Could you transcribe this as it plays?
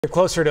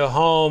Closer to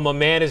home, a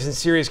man is in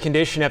serious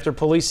condition after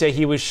police say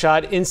he was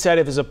shot inside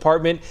of his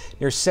apartment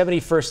near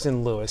 71st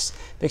and Lewis.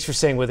 Thanks for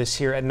staying with us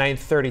here at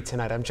 9:30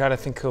 tonight. I'm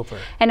Jonathan Cooper.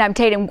 And I'm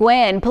Tatum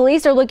Gwynn.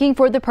 Police are looking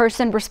for the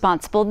person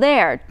responsible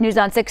there. News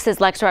on 6's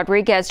Lex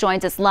Rodriguez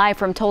joins us live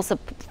from Tulsa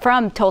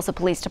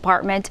Police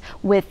Department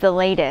with the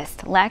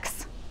latest.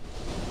 Lex?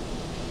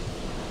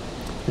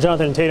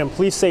 Jonathan and Tatum,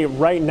 police say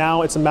right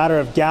now it's a matter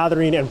of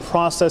gathering and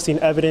processing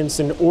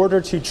evidence in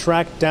order to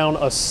track down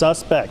a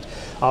suspect.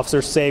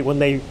 Officers say when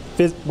they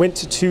went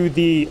to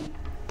the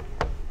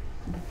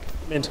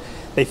apartment,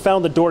 they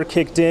found the door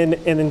kicked in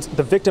and then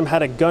the victim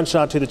had a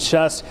gunshot to the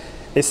chest.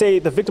 They say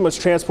the victim was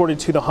transported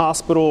to the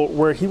hospital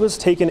where he was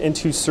taken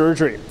into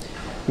surgery.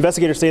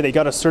 Investigators say they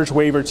got a search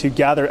waiver to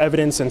gather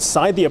evidence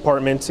inside the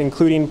apartment,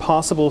 including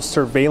possible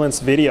surveillance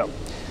video.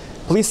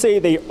 Police say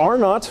they are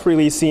not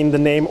releasing the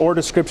name or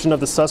description of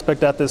the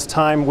suspect at this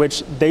time,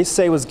 which they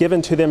say was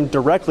given to them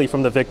directly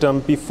from the victim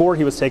before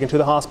he was taken to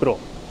the hospital.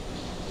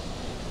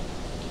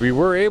 We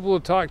were able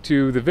to talk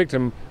to the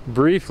victim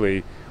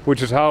briefly,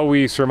 which is how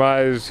we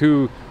surmised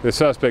who the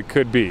suspect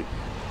could be.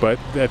 But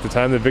at the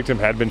time the victim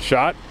had been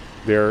shot,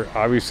 they're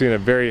obviously in a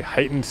very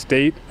heightened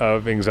state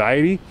of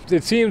anxiety.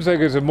 It seems like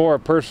it's a more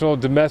personal,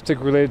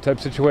 domestic related type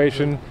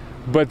situation,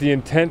 but the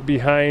intent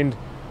behind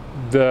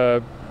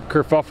the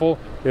kerfuffle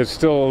is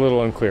still a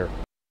little unclear.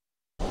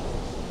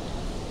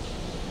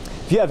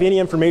 If you have any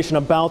information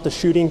about the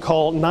shooting,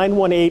 call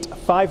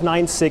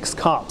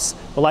 918-596-COPS.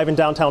 We're live in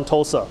downtown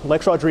Tulsa.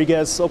 Lex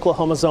Rodriguez,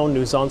 Oklahoma Zone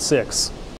News on 6.